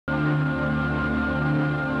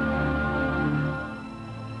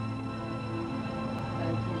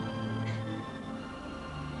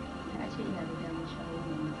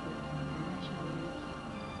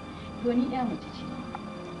to ni ya mace ce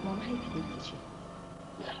kuma mahaifiyar ki ce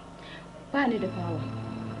ba ni da fawa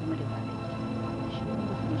kuma da ba shi ne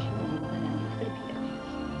kuma shi ne magana mai karfi da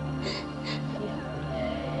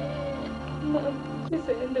kai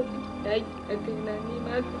kisa yadda kuke daki a kaina ni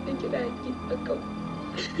ma ka nake daki a kan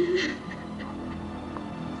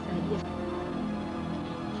Sadiya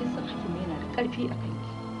kin san hakimi yana da karfi a kanki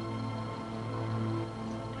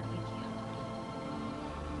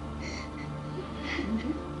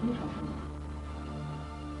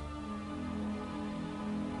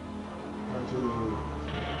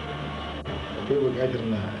akwai buƙatar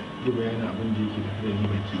na yi bayanin abin da yake tafi da ni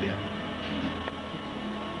baki daya.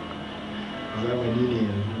 Zamani ne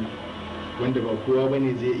yanzu wanda ba kowa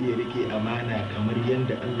bane zai iya rike amana kamar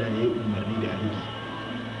yadda Allah ya yi umarni da rike.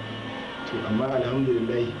 To amma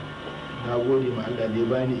alhamdulillah na gode ma Allah da ya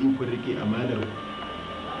bani ikon rike amanar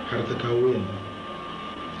har ta kawo yanzu.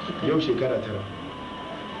 Yau shekara 9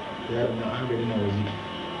 yaron nan Ahmed yana waje.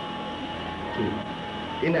 To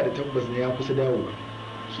ina da tabbas na ya kusa dawowa.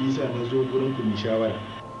 Shi yasa na zo gurin ku mi shawara.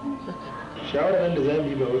 Shawara nan da za mu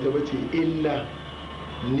yi ba wata bace illa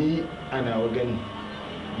ni a nawa gani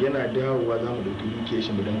yana dawowa za mu ɗauki dukiyar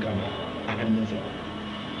shi mu danka a hannunsa.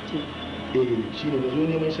 Shi ne na zo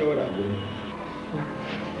neman shawara a gurin.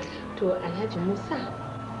 To Alhaji Musa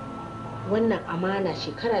wannan amana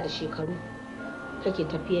shekara da shekaru kake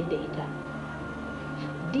tafiyar da ita.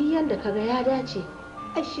 Duk yanda kaga ya dace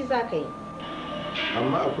ai shi za ka yi.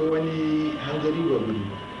 Amma akwai wani hanzari ba gudu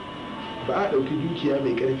ba a ɗauki dukiya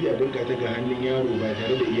mai ƙarfi a danka ta ga hannun yaro ba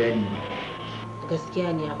tare da iyali ba.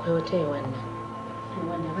 Gaskiya ne akwai wata yi wannan.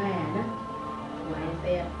 Wanda baya nan wa ya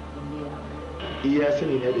tsaya iya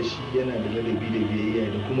sani na da shi yana da ladabi da biyayya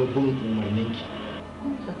da kuma bin umarninki.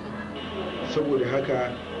 Saboda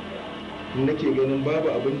haka nake ganin babu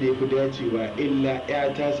abin da ya fi dacewa illa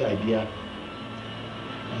 'yata Sadiya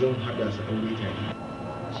zan haɗa su aure tare.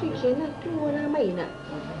 Shi kenan tuwona mai na.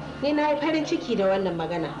 Ni na yi farin ciki da wannan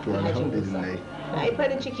magana. Alhamdulillah. Na yi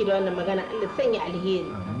farin ciki da wannan magana. Allah sanya alheri.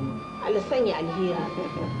 Allah sanya alheri.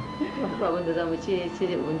 ba wanda za mu ce sai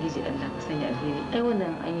da ubangiji Allah ka sanya alheri. Ai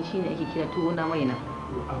wannan an yi shine ake kira tuwona mai na.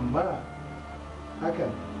 Amma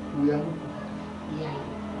hakan wuya yayi.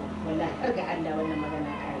 Wallahi har ga Allah wannan magana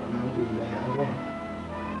ta yi. Alhamdulillah an gama.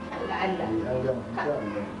 Ga Allah. An gama. An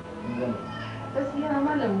gama. Gaskiya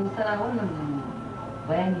Malam Musa wannan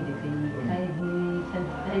bayani da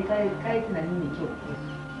kai tunani mai kyau.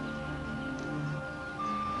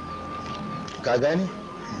 Ka gane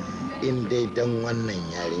in dai dan wannan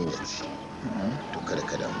yarinya ce to kada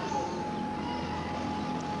ka damu,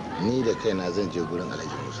 ni da kaina zan je gurin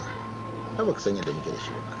Alhaji Musa. Ba ka san yadda muke da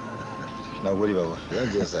shi ba. Na gode baba. Zan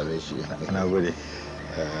je same shi. Na gode.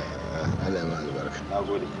 Allah ya ma albarka. Na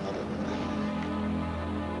gode.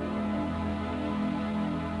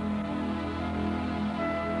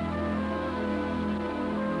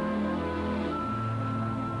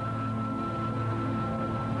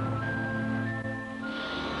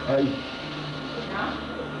 Ai,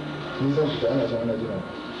 ni zan fita ana can ana jira.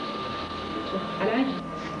 Alhaji.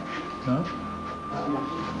 Na?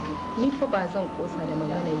 Ni fa ba zan kosa da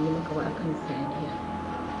magana yi maka ba akan Sadiya.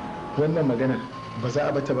 Wannan magana ba za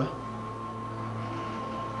a bata ba?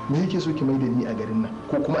 Me yake so ki mai da ni a garin nan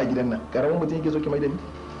ko kuma a gidan nan? Karamin mutum yake so ki mai da ni?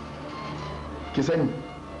 Ki sani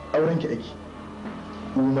auren ki ake.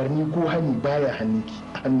 Umarni ko hani baya hannunki,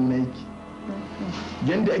 a hannuna yake.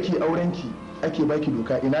 Yanda ake auren ki ake baki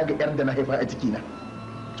doka, ina ga yar da na haifa a cikina.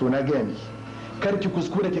 To na gaya miki kar ki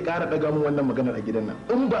kuskure ki ƙara ɗaga min wannan maganar a gidan nan,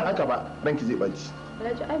 in ba haka ba ranki zai ɓaci.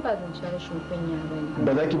 Alhaji ai ba zan ci rashin kunya ba ne.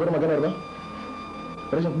 Ba za ki bar maganar ba?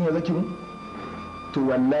 Rashin kunya zaki mu? To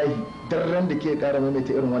wallahi dan ran da ke ƙara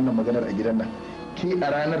maimaita irin wannan maganar a gidan nan, ke a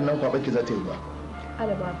ranar nan kwaɓa ki za ta yi ba.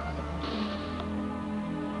 Alabaka.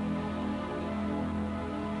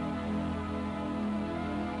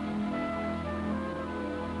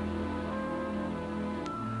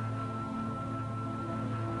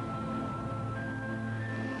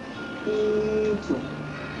 To,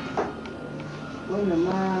 wannan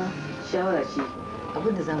ma shawara ce,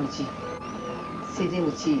 abin da za mu ci sai dai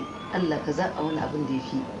mu ce Allah ka zaɓa wani abin da ya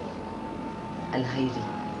fi alhairi.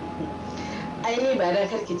 Ai ba da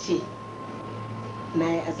karki ce na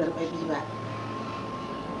yi azarbabi ba.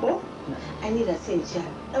 Ko? Ai da sai in ce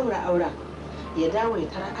ɗaura auren ya dawo ya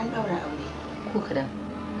tara an ɗaura aure. Ko kadan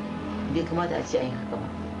bai kamata a ce a yi haka ba.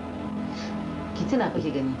 Ki tuna fa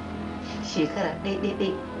ki gani shekara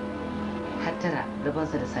ɗai har 9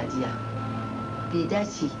 rabansa da Sadiya. Bai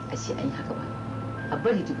dace a ce an yi haka ba. A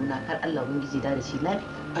bari tukuna har Allah ubangiji da shi lafiya.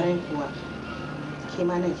 Ƙwarai kuwa ke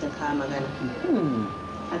ma nan kin kawo magana.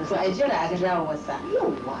 To ai jira a ga dawowarsa.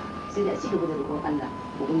 Yawwa. sai da ci gaba da roƙon Allah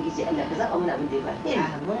ubangiji Allah ka zaba mana abin da ya ba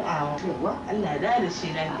amin yawa Allah da shi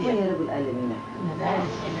lafiya ya rabbul alamin Allah da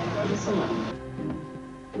shi lafiya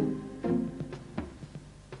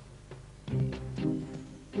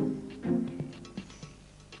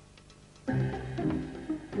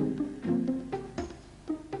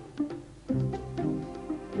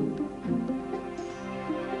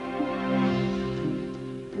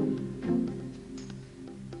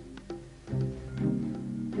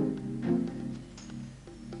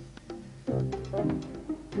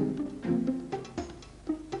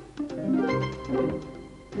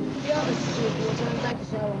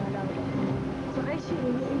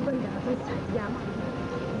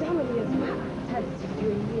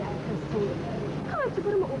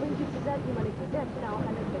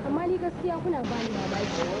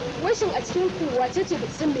wace ce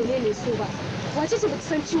bata san menene so ba wace ce bata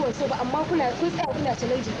san ciwon so ba amma kun tsaya kuna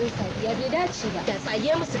challenge din Sadiya bai dace ba da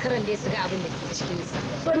tsage musu karan da ya ga abin da ke cikin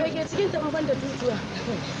sa to me ke cikin ta ban da tutuwa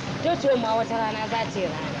tutuwa ma wata rana za ta yi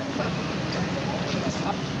rana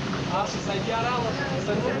a Sadiya rawa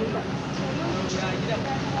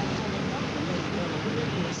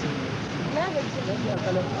na ga cikin ya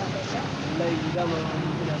kala wallahi da ma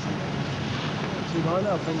ina son shi ba wani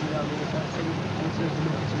abu ne da mu ta sai mun sai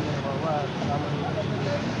lokacin da ba samun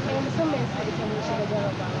musamman sai ita mun shiga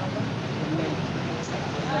jarabawa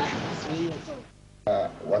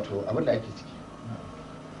ba wato abin da ake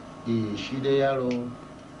ciki shi dai yaro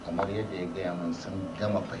kamar yadda ya gaya mun sun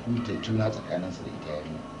gama fahimtar juna tsakaninsu da ita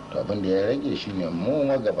yarinya to abin da ya rage shi ne mu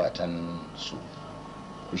magabatan su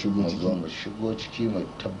mu shigo ciki mu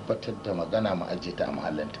tabbatar da magana mu ajiye ta a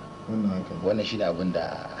mahallinta wannan shi ne abin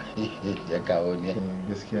da ya kawo ne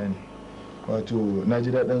gaskiya ne wato na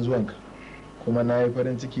ji daɗin zuwanka kuma na yi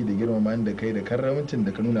farin ciki da girmama da kai da karramincin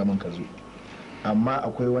da ka nuna min ka zo amma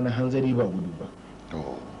akwai wani hanzari ba gudu ba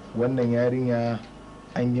wannan yarinya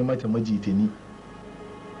an yi mata majitini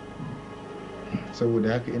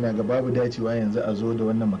saboda haka ina ga babu dacewa yanzu a zo da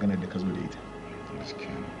wannan maganar da ka zo da ita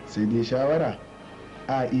sai dai shawara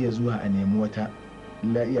a iya zuwa a nemi wata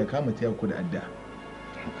la iya kama ta ku da adda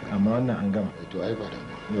amma wannan an gama to ai ba da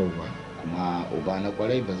yau ba kuma uba na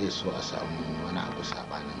kwarai ba zai so a samu wani abu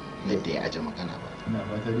sabanin yadda ya aje magana ba ina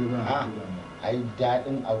fata dai ba ai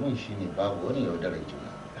daɗin abun shine babu wani yaudarar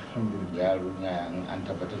juna yaro ya an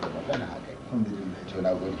tabbatar da magana haka alhamdulillah to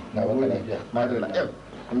na gode na baka lafiya madalla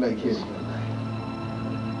Allah ya kiyaye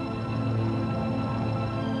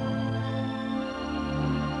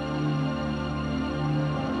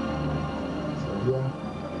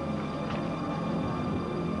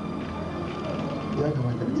ya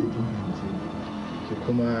kamata da ce kin fahimce ki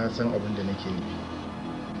kuma san abin da nake yi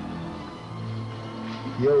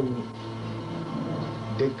yau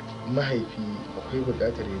duk mahaifi akwai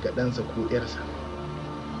buƙatar ya ga ɗansa ko ƴarsa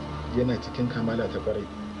yana cikin kamala ta ƙwarai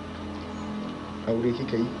aure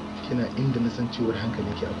kika yi kina inda na san cewar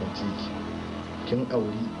hankali ki a kwance ki kin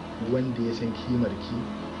auri wanda ya san kimar ki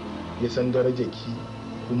ya san darajar ki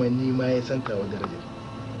kuma ni ma ya san tawa darajar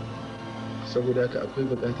saboda haka akwai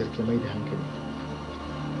buƙatar ki mai da hankali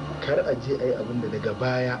kar a je a yi abin da daga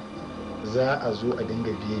baya za a zo a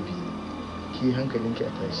dinga biye-biye ki hankalinki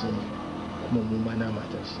a tashi kuma mu ma na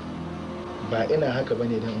tashi ba ina haka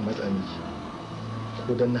bane don in matsa miki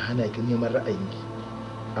ko don na hana ki neman ra'ayinki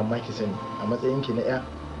amma ki sani a matsayinki na ya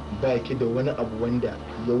ba ki da wani abu wanda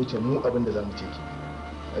ya wuce mu abin da za mu ce ki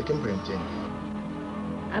a kin fahimce ni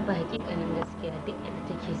abba hakikanin gaskiya duk yadda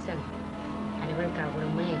take son albarka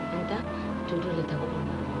wurin mahaifinta to dole ta hudu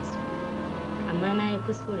musu amma na yi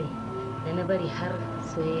kuskure da na bari har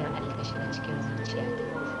soyayyar alka shiga cikin zuciyata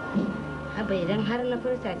haba idan har na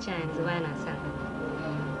furta cewa yanzu ba na son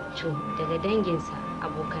to daga danginsa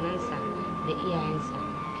abokanansa da iyayensa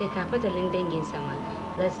kai kafatalin danginsa ma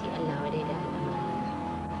za su yi Allah wadai da al'amari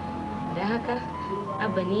da haka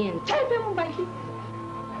abba niyan tarbe mu baki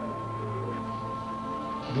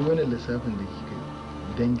duk wani lissafin da kika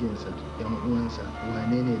yi danginsa yan uwansa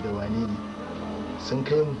wane ne da wane ne sun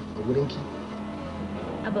kai mu a gurinki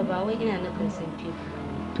abba ba wai ina nufin sun fi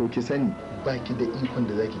to ki sani ba ki da ikon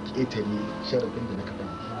da zaki ketare sharafin da na kafa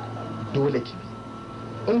dole ki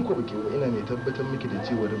bi in ku baki ina mai tabbatar miki da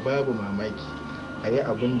cewa babu mamaki a yi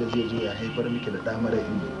abin da zai zo ya haifar miki da ɗa mara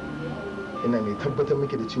ido ina mai tabbatar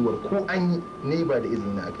miki da cewa ko an yi ne ba da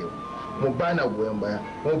izini na aka yi mu ba na goyon baya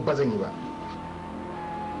kuma ba zan yi ba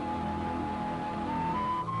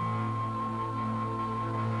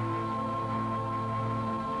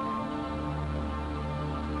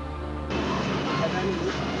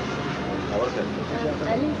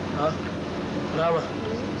Rama,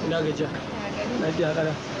 ina gajiya. Lafiya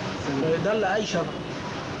kada. Dalla Aisha ba.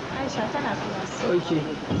 Aisha tana class. Okay.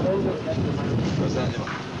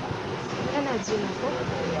 Kana ji na ko?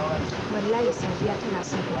 Wallahi Sadiya tana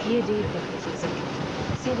son ka fiye da yadda kake zato.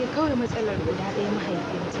 Sai dai kawai matsalar guda ɗaya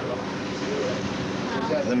mahaifinta.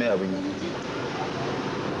 Zama abin yi.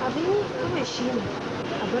 Abin yi kawai shi ne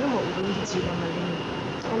a bar ma Ubangiji lamarin.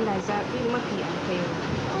 Allah zaɓi mafi alkhairi.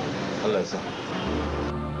 Allah ya sa.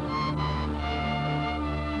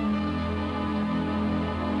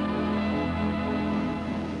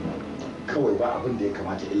 kawai ba abin da ya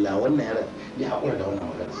kamata illa wannan yaran ya haƙura da wannan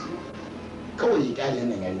magana kawai ya ƙyale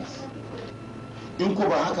nan yarin in ko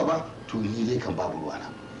ba haka ba to ni dai kan babu ruwana.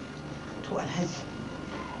 To Alhaji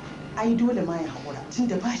ai dole ma ya haƙura tun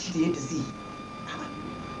da ba shi da yadda zai yi.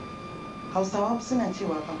 Hausawa suna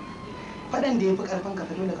cewa fa faɗan da ya fi ƙarfin ka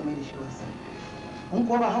fa dole ka mai da shi wasa. In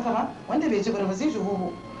kuwa ba haka ba wanda bai ji ba zai ji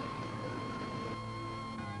hoho.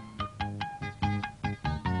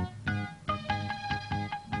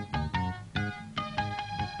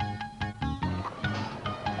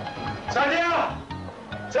 Sadiya!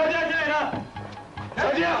 Sadiya kina ina?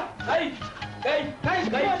 Sadiya! Kai!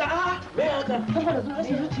 Da me haka? Saboda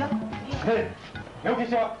zuciya. Kai! Yau ki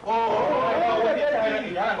sha.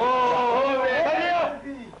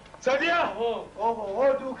 Sadiya!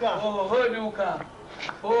 duka. duka.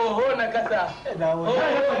 Na kasa.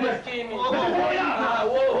 Miskini.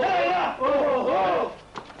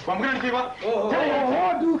 Ba mu gane ba.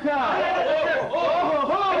 duka.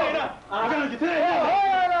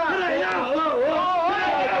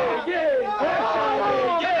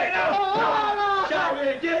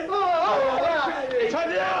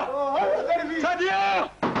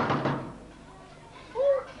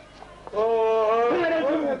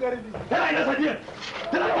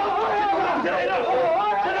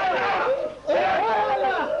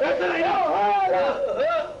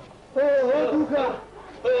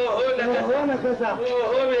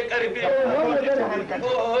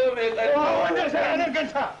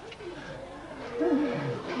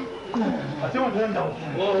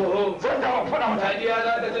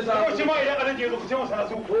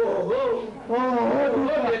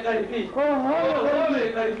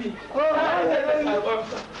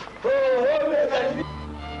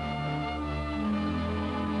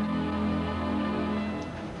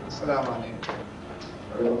 Assalamu alaikum.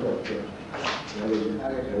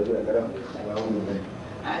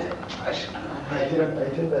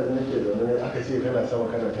 aikin da zai ke zaune aka ce kana sama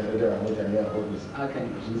kana tare da mutane a ofis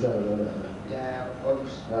shi sa na zaune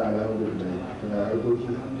a alhamdulillah na harkoki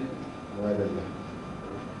madalla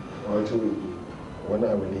wato wani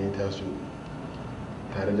abu ne ya taso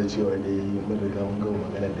tare da cewa dai mun riga mun gama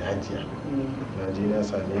magana da hajiya na je na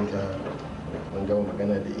same ta mun gama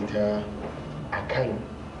magana da ita akan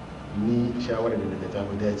ni shawarar da ta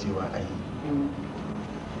fi dacewa a yi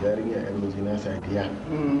yarinya yar waje na Sadiya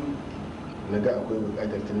na ga akwai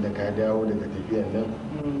bukatar tun da ka dawo daga tafiyar nan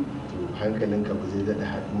to hankalinka ba zai daɗa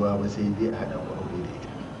haɗuwa ba sai dai a haɗa ku aure da ita.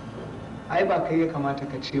 Ai ba kai ya kamata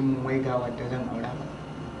ka ce mun wai ga wadda zan aura ba.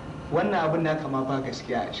 Wannan abin da kama ba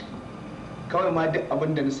gaskiya a ciki. Kawai ma duk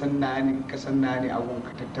abin da na san na ne ka san na ne abun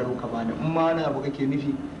ka tattaro ka bani in ma wani abu kake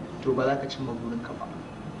nufi to ba za ka cimma burinka ba.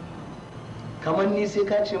 Kamar ni sai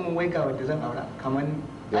ka ce mun wai ga wadda zan aura kamar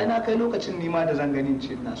ai na kai lokacin nima da zan ganin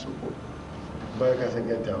ce na so ko ba ka san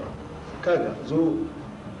yantawa kaga zo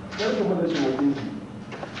kar ka mana shi mutunci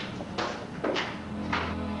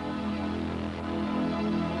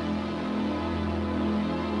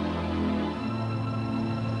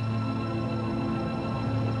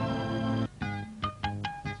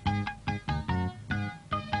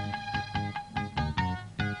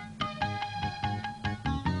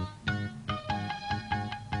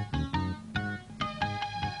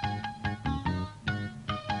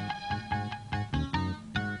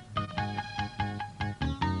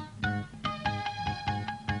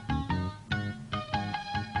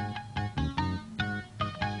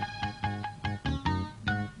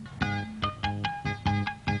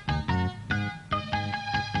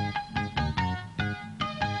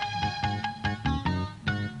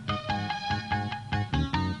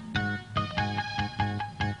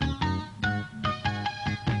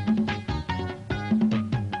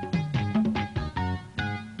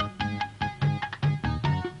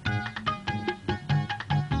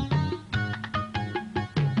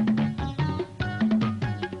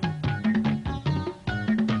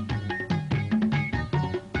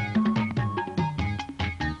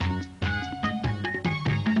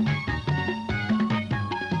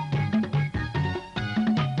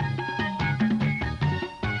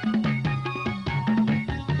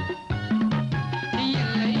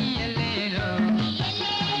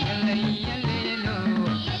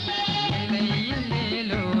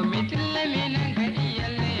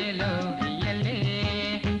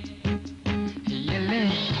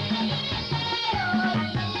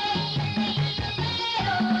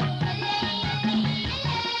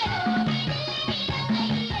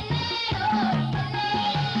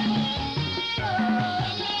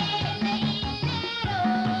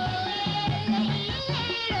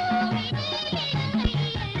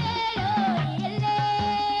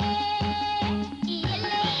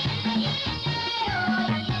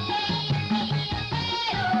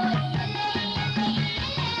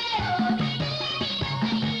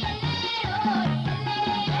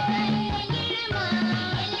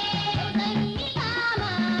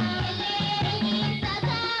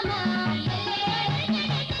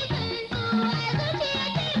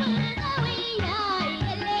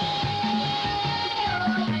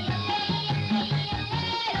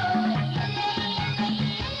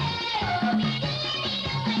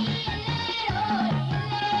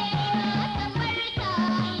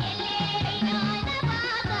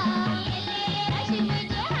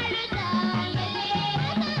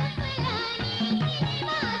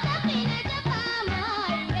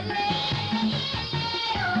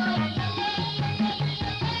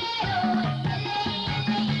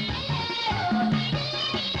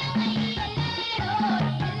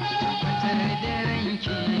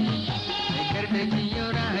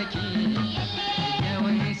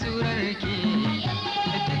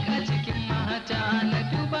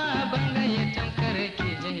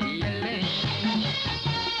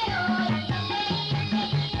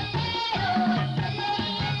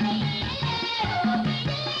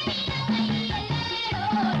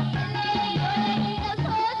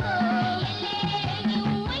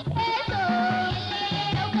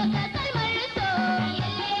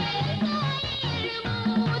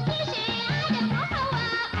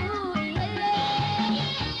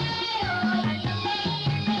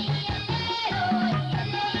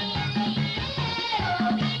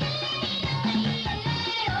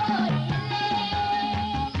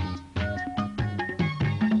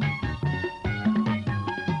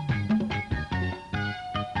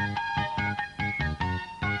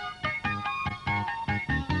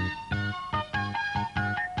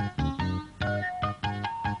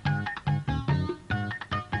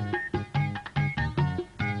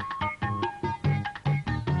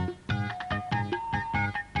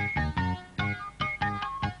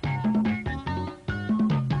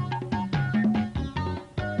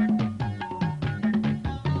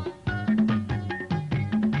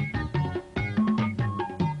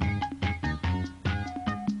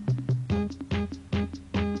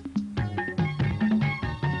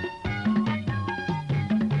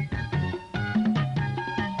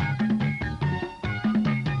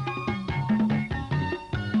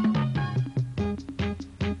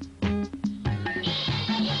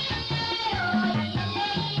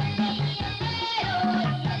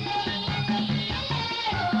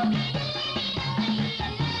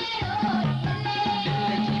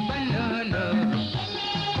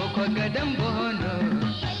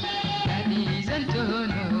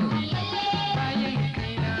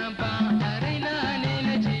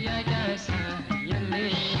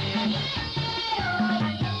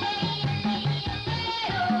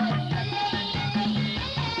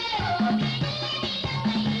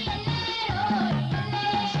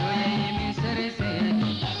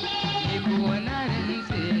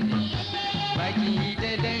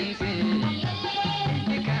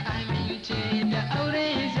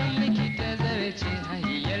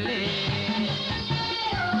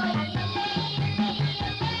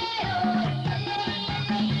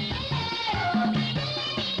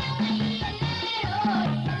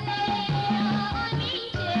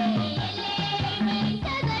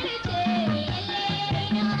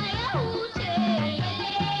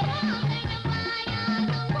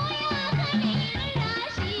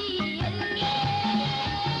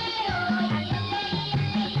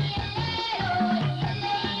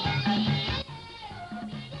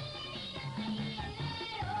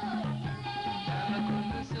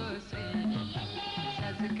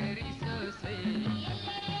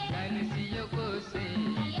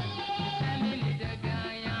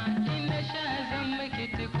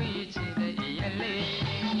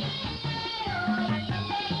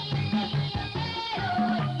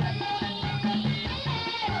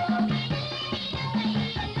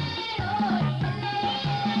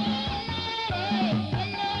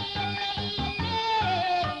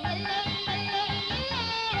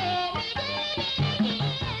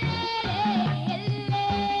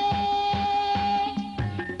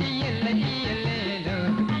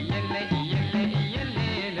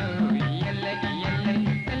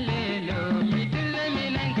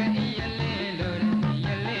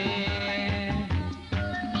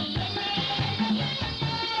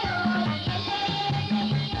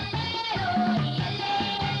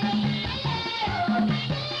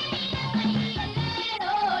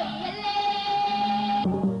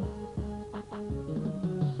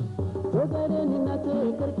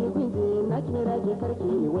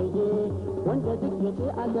wanda duk ya ce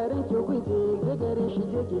a garin ki guje zai garin shi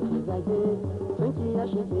je ki zage sanki ya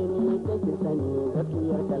shige ni da ki sani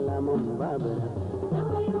gafiyar kalaman babu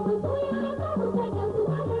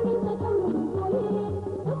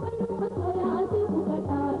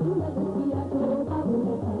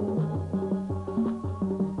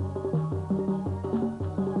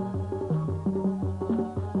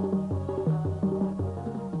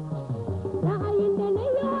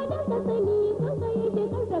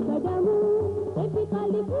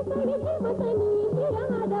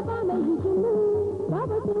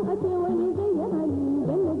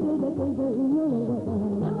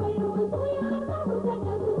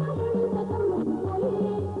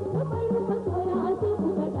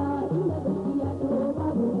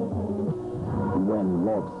When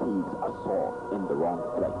love sees a sword in the wrong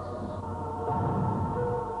place.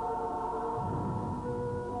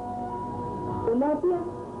 Lafiya?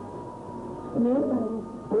 Me ya faru?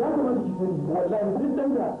 Ya kamata ki sani, wallahi duk dan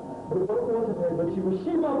da farko wata ta yi bacci ba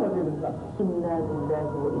shi ma ba zai nutsa. Inna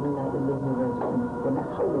lillahi wa inna ilaihi raji'un. Wala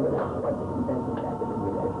hawla wala quwwata illa billahi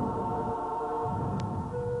al-aliyyil azim.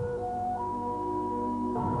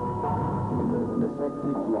 The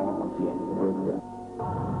sacred law of fear breaks.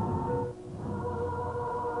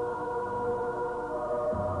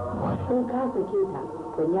 In ka sake ta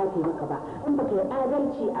ban yafe maka ba, in baka yi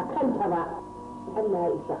adalci a kanta ba, Allah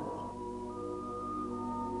ya isa.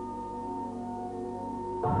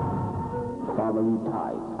 Family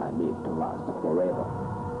ties are made to last forever.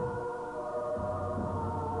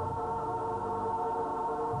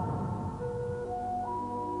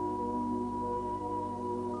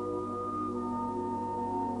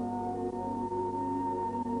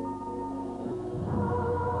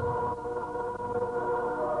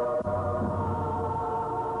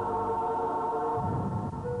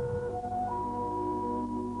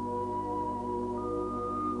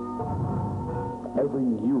 Every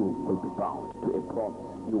you will be bound to a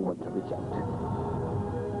promise you want to reject.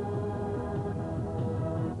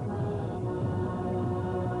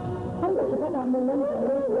 Allah ki faɗa min nan da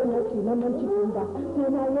nan wannan kimanin cikin ba sai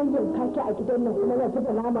na yayyanka ki a gidan nan kuma zan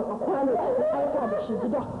zuba naman a kwano a aika da shi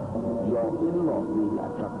gida. Your in-law may be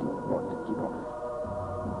attractive, but keep on.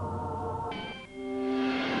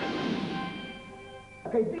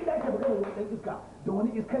 Kai duk da ake magana wani ɗan iska da wani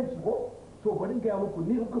iskanci ko to bari gaya muku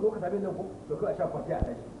ni in ka zo ka same nan ko to kai a sha kwafi a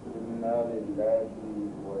tashi. Inna lillahi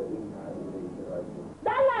wa inna ilaihi raji'un.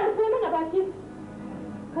 Da Allah ya rufe mana baki.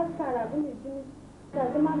 Kaskara bin jini. Ka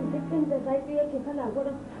zama mu duk inda zaki yake kana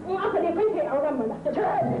gurin. In aka dai kai kai auren mana.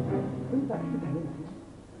 Kun sa ki tare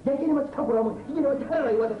da ya gina mata takura mun gina wata har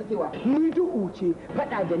rayuwa ta sakewa ni duhu ce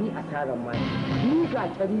faɗa da ni asaran ma ni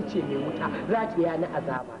gatari ce mai wuta rataya na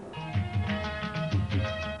azaba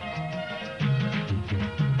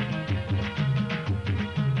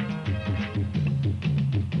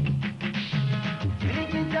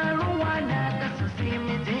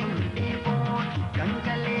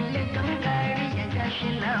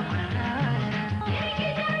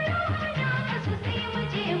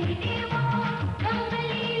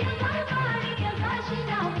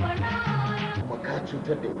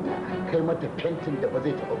cutar da ita kai mata fentin da ba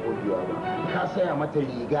zai taɓa gogewa ba ka saya mata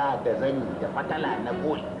riga da zani da fatala na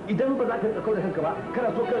gol idan ba za ka rika da kanka ba kana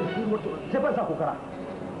so kan shi mutu sai ban sa kokara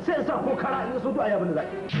sai sa kokara in so to ayi abin da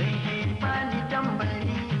zaki ba ni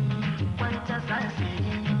tambari kwanta sasi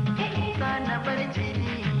sana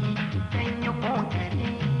barjini dan yi kokari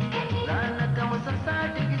rana ka musassa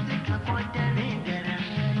da gizika kwatare da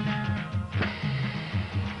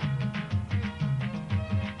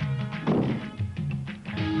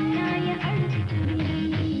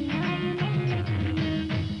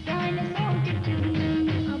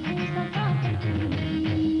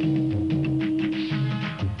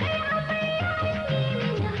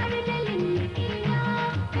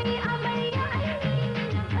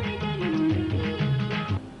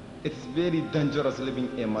very dangerous leaving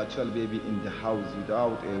a mature baby in the house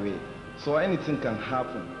without a way. So anything can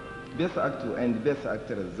happen. Best actor and best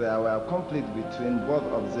actress, there were conflict between both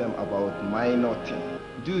of them about minor thing.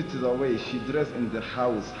 Due to the way she dressed in the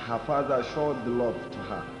house, her father showed the love to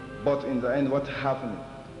her. But in the end, what happened?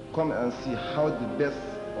 Come and see how the best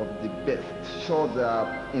of the best show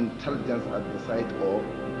their intelligence at the sight of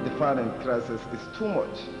the foreign crisis is too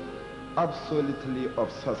much. Absolutely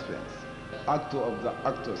of suspense. Actor of the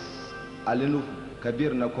actors, Alinuhu,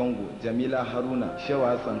 Kabir na Congo, Jamila Haruna,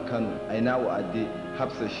 Shewa Hassan Kano, Ainawa Ade,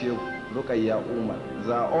 Hafsa Shehu, Rukayya Umar.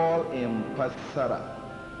 They are all in Fassara,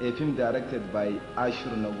 a film directed by Ashur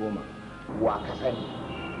Nagoma. Wa ka sani,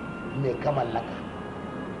 me ka mallaka?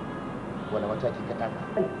 Wani mataki ka taka?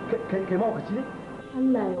 Kai mawakaci ne?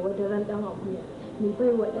 Allah ya wadaran dan akuya, mai bai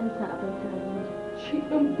wa ɗansa abin tarihi. Shi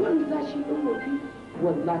ɗin banza shi ɗin wofi.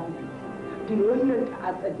 Wallahi, tun wannan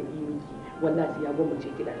ta'atsar da yi miki, wallahi ya gwammace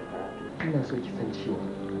gida da karatu. Ina so ki san cewa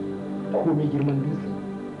komai girman dutse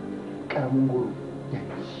karamin goro ya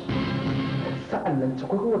yi shi. Sa'an nan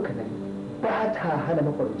cakwakwa kanari ba ta hana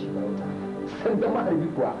makwarauci farauta. Sandan maharbi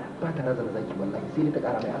kuwa ba ta razana zaki wallahi sai dai ta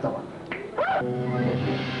kara mai azaba.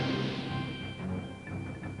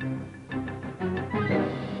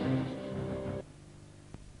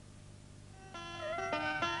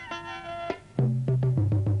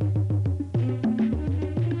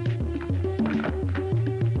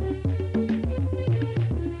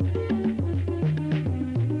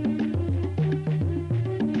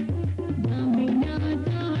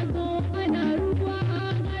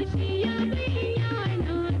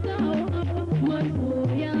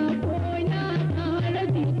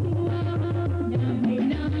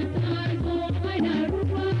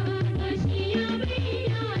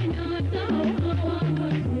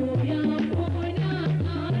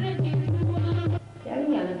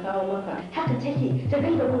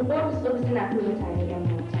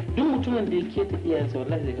 da ya keta iyayensa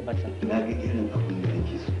wallahi zai gabata. Na ga irin abin da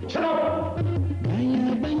ake so. Shut up!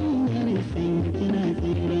 Baya bayyana san kina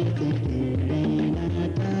tsira tsirrai na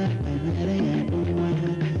ta fara yaduwa.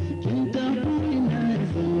 Kin tafi na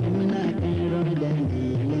zo muna karo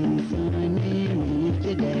dalilin so ne mai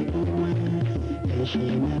ki da kuma. Kashe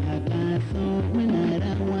na ta so muna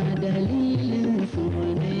rawa dalilin so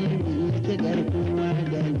ne mai ki garkuwa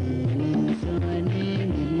dalilin so ne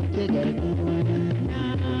mai ki garkuwa.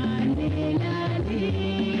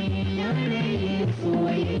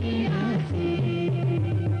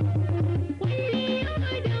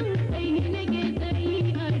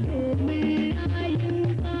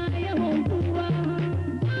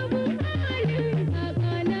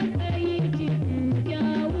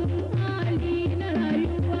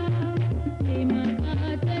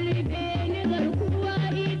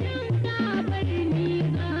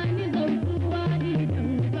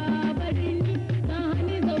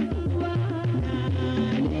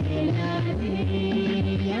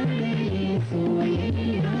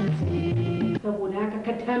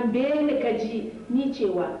 tambaye ni ka ji ni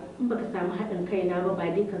cewa in baka samu haɗin kaina ba ba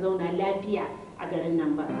dai ka zauna lafiya a garin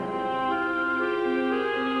nan ba.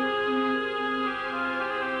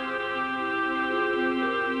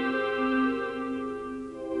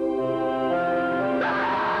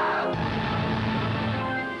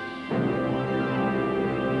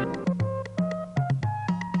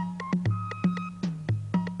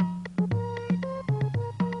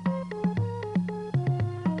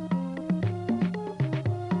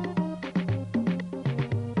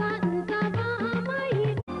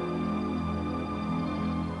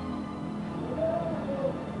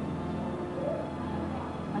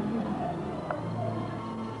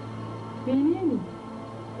 menene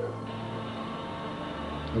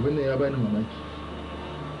abin da ya bani mamaki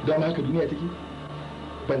dama haka duniya take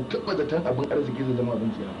ban taɓa zaton abin arziki zai zama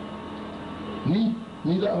abin kiyama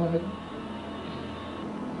ni za a wani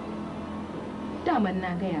daman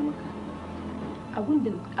na gaya maka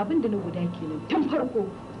abin da na guda kenan tun farko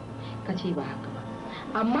ka ce ba haka ba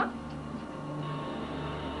amma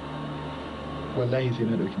wallahi sai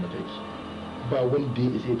na ɗauki mataki ba wanda ya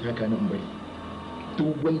isa ya taka ni in bari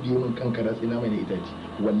duk wanda ya min kankara sai na mai na itaci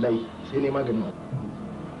wallahi sai ne maganin abu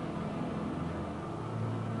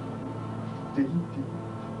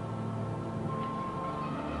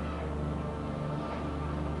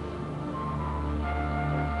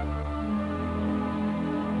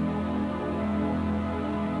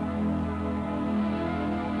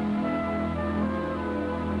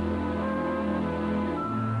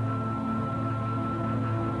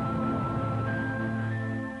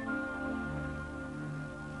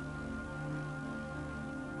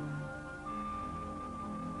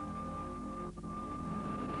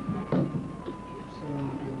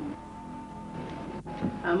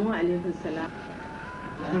Amin alaikun salam.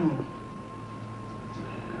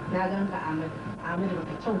 Na gan ka Ahmad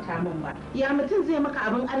baka kyauta min ba. Ya mutum zai maka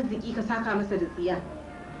abin arziki ka saka masa da tsiya.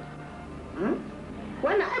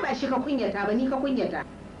 Wannan ai ba shi ka kunyata ba ni ka kunyata.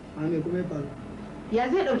 Me kuma ya faru? Ya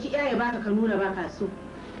zai dauki iyaye baka ka nuna baka so.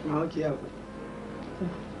 Ma oke ya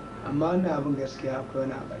amma wannan abin gaskiya akwai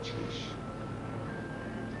wani abu a cikin shi.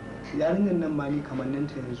 Yarinyar nan ma ni kamar nan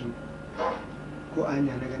ta yanzu ko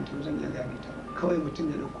anya na ganta zan iya gane ta. Kawai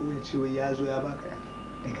mutum ya dauko ya ce wai ya zo ya baka ya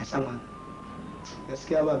daga sama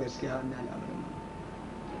gaskiya ba gaskiya wannan al'amarin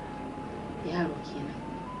yaro kenan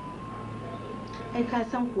ai ka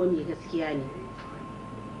san kuwa me gaskiya ne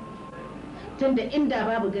tunda inda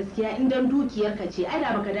babu gaskiya indan dukiyar ka ce ai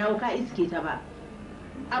da baka dawo ka iske ta ba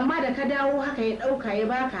amma da ka dawo haka ya dauka ya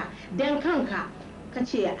baka dan kanka ka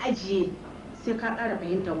ce ya ajiye sai ka ƙara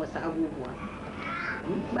fahimtar wasu abubuwa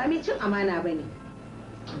ba mai cin amana bane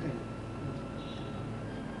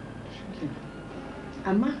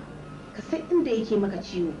amma ka san inda yake maka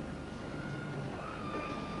ciwo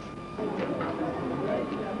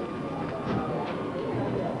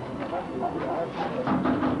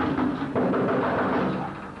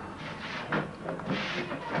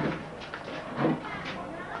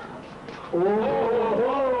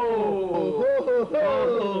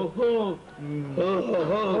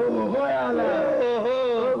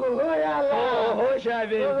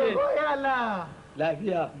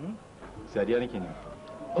lafiya Sadiya nake ne.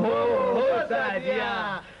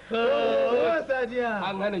 Sadiya! Sadiya!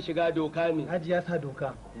 An hana shiga doka ne. Hajiya sa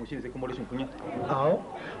doka. Kuma shi ne sai kuma rashin kunya. Awo.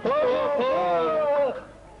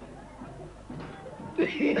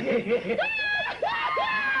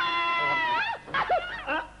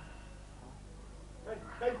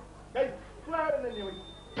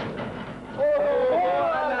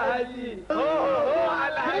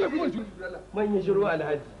 Manyan shiru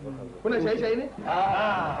alhaji. Kuna shaye-shaye ne?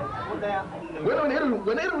 Wani irin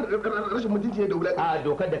rashin mutunci ne da wulaƙa? A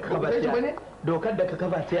dokar da ka kafa ce. Dokar da ka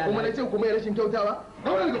kafa ce alhaji. Kuma na ce kuma ya rashin kyautawa?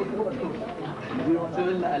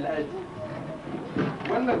 Bismillah alhaji.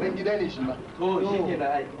 Wannan dan gida ne shi ma. To shi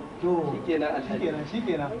kenan ai. To shi kenan alhaji. Shi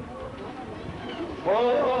kenan.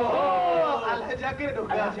 Alhaji ya kare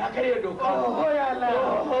doka. Alhaji ya kare doka. Ya Allah.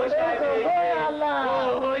 Shabe. Ya Allah.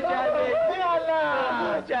 Shabe. Ya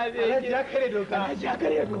Allah. Shabe. Alhaji ya kare doka. Alhaji ya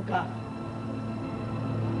kare doka.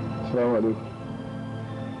 Assalamu alaikum.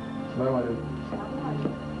 Assalamu alaikum.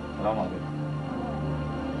 Salamu alaikum.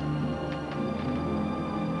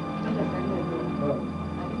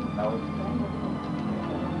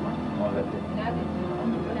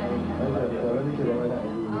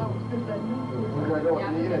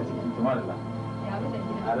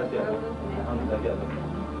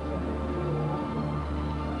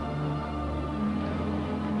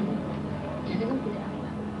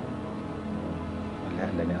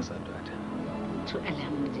 Allah ne ya sa addu'a ta. To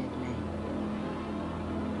alhamdulillah.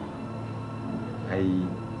 Ai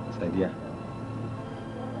Sadiya.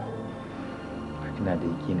 Ina da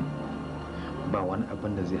yakinin ba wani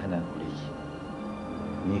abin da zai hana aure ki.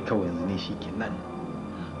 Ni kawai yanzu ne shi kenan.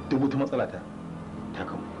 Duk wata matsala ta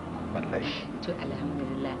kamu. Wallahi. To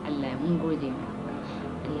alhamdulillah Allah mun gode maka.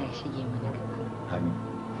 Allah ya shige mana gaba. Amin.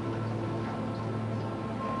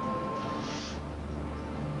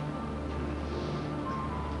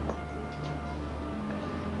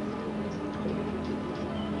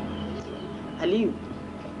 Aliyu.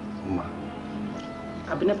 Ma.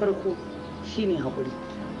 Abu na farko shine haƙuri.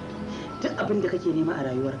 Duk abin da kake nema a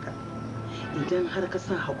rayuwarka idan har ka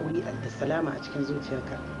sa haƙuri da salama a cikin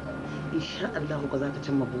zuciyarka insha Allah ka za ka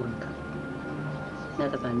cimma burinka. Na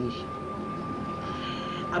ka same shi.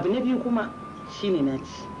 abu na biyu kuma shine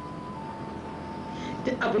naci.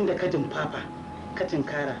 Duk abin da ka dumfafa ka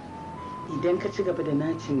tunkara idan ka ci gaba da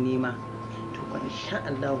nacin nema to kwa insha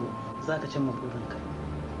Allah za ka cimma burinka.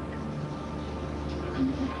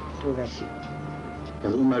 To gashi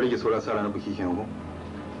yanzu in ma rage sauran sa ranar biki kenan ko?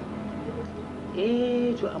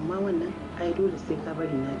 To amma wannan ai dole sai ka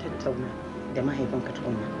bari na tattauna da mahaifinka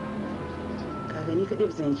tukunna. Ka gani kaɗai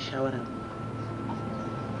ba zan yanke shawara ba.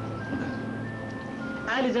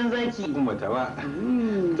 Alijan zaki. Umma ta ba.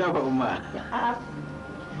 Da ba umma.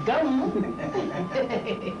 Gamu.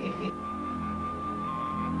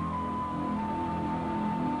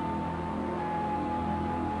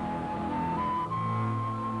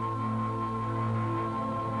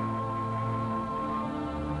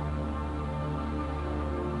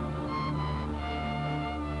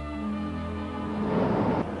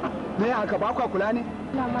 Me haka ba kwa kula ne?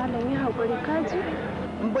 Na malam ya haƙuri kaji.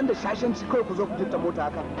 In ban da shashanci kawai ku zo ku gitta mota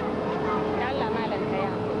haka. Allah malam ka ya.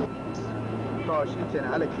 To shi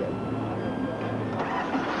kenan Allah kiyaye.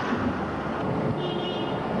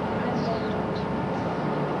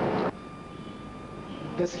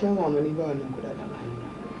 Gaskiya mamani ba wannan kudaden a hannuna.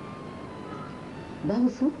 Babu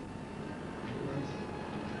su?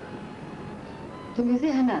 To me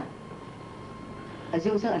zai hana a je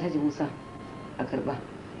wajen Alhaji Musa a karba?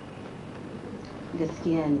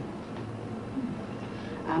 Gaskiya ne.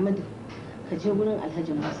 Ahmadu, ka je wurin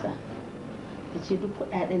Alhaji Musa ka ce duk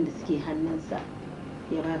kudaden da suke hannunsa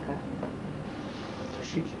ya baka.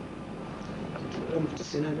 Shi ke. Ran mutu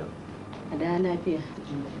sai na da. A da lafiya.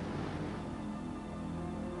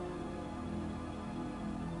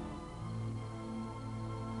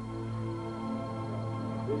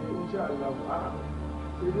 Insha Allah a'a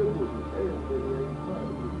sai dai gobe sai ba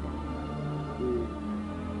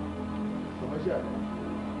kamar sha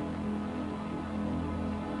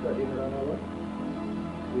ba ɗin rana ba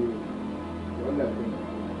wannan ɗin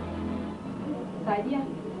Sadiya,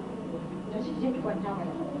 ta shi je ki kwanta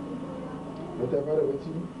mana. ba ta fara bacci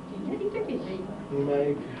ne? Kinjiri take ta yi. Ni ma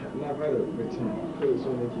na fara bacci kawai so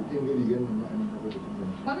nake jin gari ganin ma an gaba da kuma.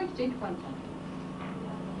 Maza ki je ki kwanta.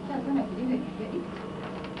 Ta sana ki dinga gidi.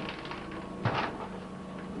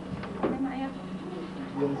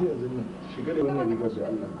 Yanzu nan shiga da wannan rigar da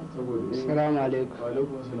Allah saboda Assalamu alaikum. Wa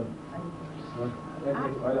alaikum assalam.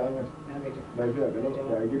 Wala Ahmed. Lafiya ga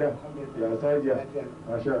ya gida ya sajiya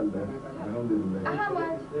masha Allah alhamdulillah.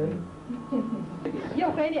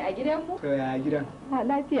 Yau kai ne a gidan ku? To ya gidan?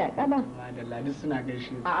 Lafiya kana. Madalla duk suna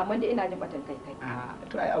gaishe. A amma dai ina jin batan kai kai.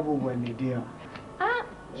 To ai abubuwan ne da yawa.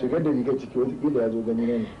 Shigar da rigar ciki wata kila ya zo gani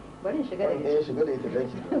ne. Bari shiga da ita. Shiga da ita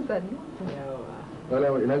daki. Sannu. Wala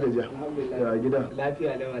ina gajiya. Ya gida.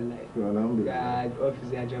 Lafiya da wallahi. Alhamdulillah. Ga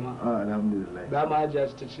ofis ya jama'a. Alhamdulillah. Ba ma hajiya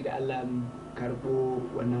su ta ce da Allah karɓo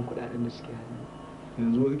wannan kuɗaɗen da suke hannu.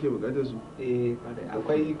 Yanzu kake buƙatar su?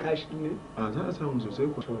 Akwai kashi ne? A za a samu sosai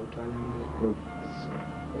ko. To alhamdulillah.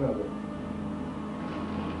 Ina ba.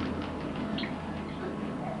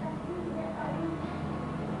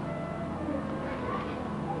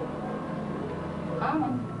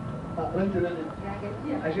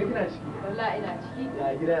 Ashe kina ciki? Wallahi ina ciki.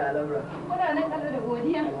 Ya gida ya lamura. Kuna nan kallo da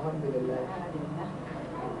godiya. Alhamdulillah.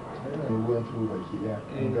 Ruwan turu baki daya.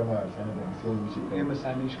 Mun gama sanin sai mu ce. Mu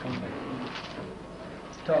same shi kan baki.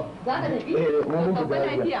 To. Za ka tafi? Mun Sauka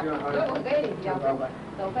lafiya. Yau ka gaire ya ko.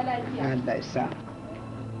 Sauka lafiya. Allah ya sa.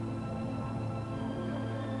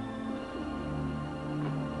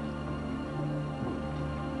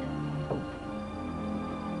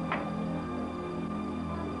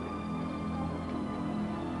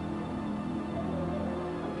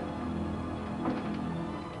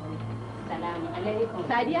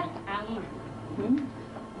 Sadiya? Amma.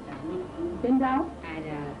 Kin dawo?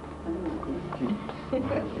 Ada.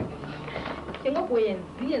 Kin ga ko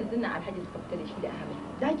yanzu na Alhaji suka fita da shi da Ahmed.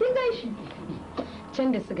 Da kin gan shi.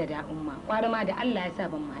 Can da suka da umma. Kwara ma da Allah ya sa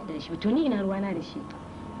ban ma da shi. To ni ina ruwana da shi.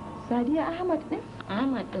 Sadiya Ahmad din?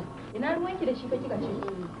 Ahmad din. Ina ruwanki da shi fa kika ce?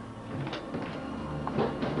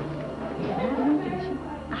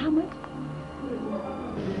 Ahmad?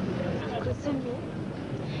 Kusan me?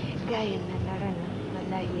 Gayen nan na ran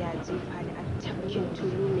wallahi ya jefa ni a tafkin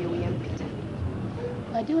tulu mai wuyan fita.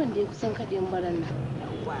 Ba dai wanda ya kusan kaɗin baran nan.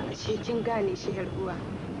 Wa shi kin gane shi yar uwa.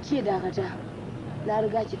 Ke dakata. Na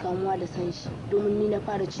riga ki kamuwa da san shi domin ni na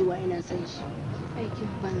fara cewa ina san shi. Aikin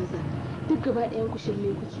banza. Duk gaba ɗayan ku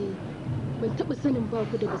shirme kuke yi. Ban taɓa sanin ba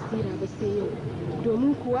ku da basira ba sai yau.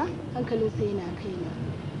 Domin kuwa hankalinsa yana kaina.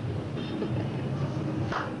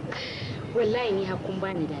 Wallahi ni hakun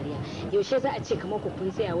bani dariya. Yaushe za a ce kamar ku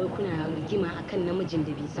kun tsaya wai kuna rigima akan namijin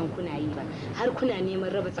da bai san kuna yi ba. Har kuna neman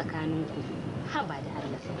raba tsakaninku. haba da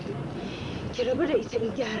Allah ki rabu da ita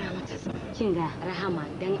in gyara mata sa. Kin ga Rahama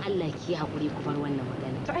dan Allah ki hakuri ku bar wannan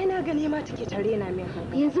magana. To ai na gani ma take tare na min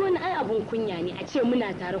hankali. Yanzu wani ai abun kunya ne a ce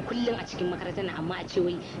muna tare kullum a cikin makarantar nan amma a ce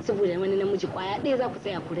wai saboda wani namiji kwaya ɗaya za ku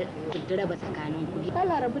tsaya ku raba tsakanin ku.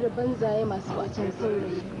 Kala rabu da banzaye masu kwacin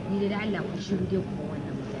saurayi. Ni da Allah ku shiru dai ku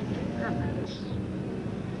wannan mutane. Haba.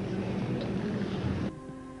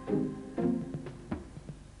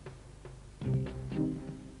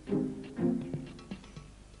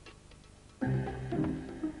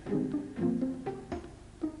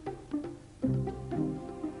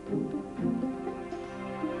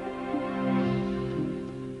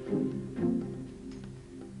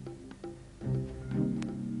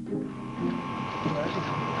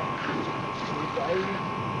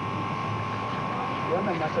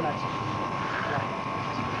 wannan ma tana ci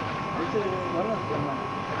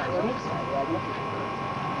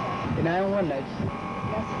ina yan wannan ake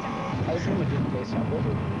ai sai mu dinga kai sabo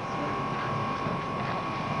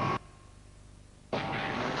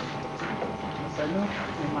sannu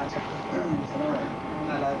ne mata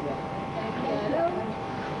na lafiya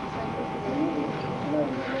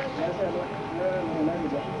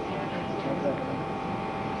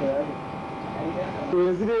to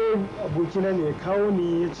yanzu dai abokina ne ya kawo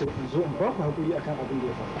ni ya ce in zo in ba ku haƙuri akan abin da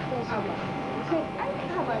ya faru.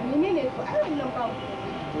 Menene to ai wannan ba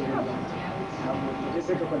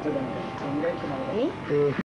sai ka kwanta da hankali.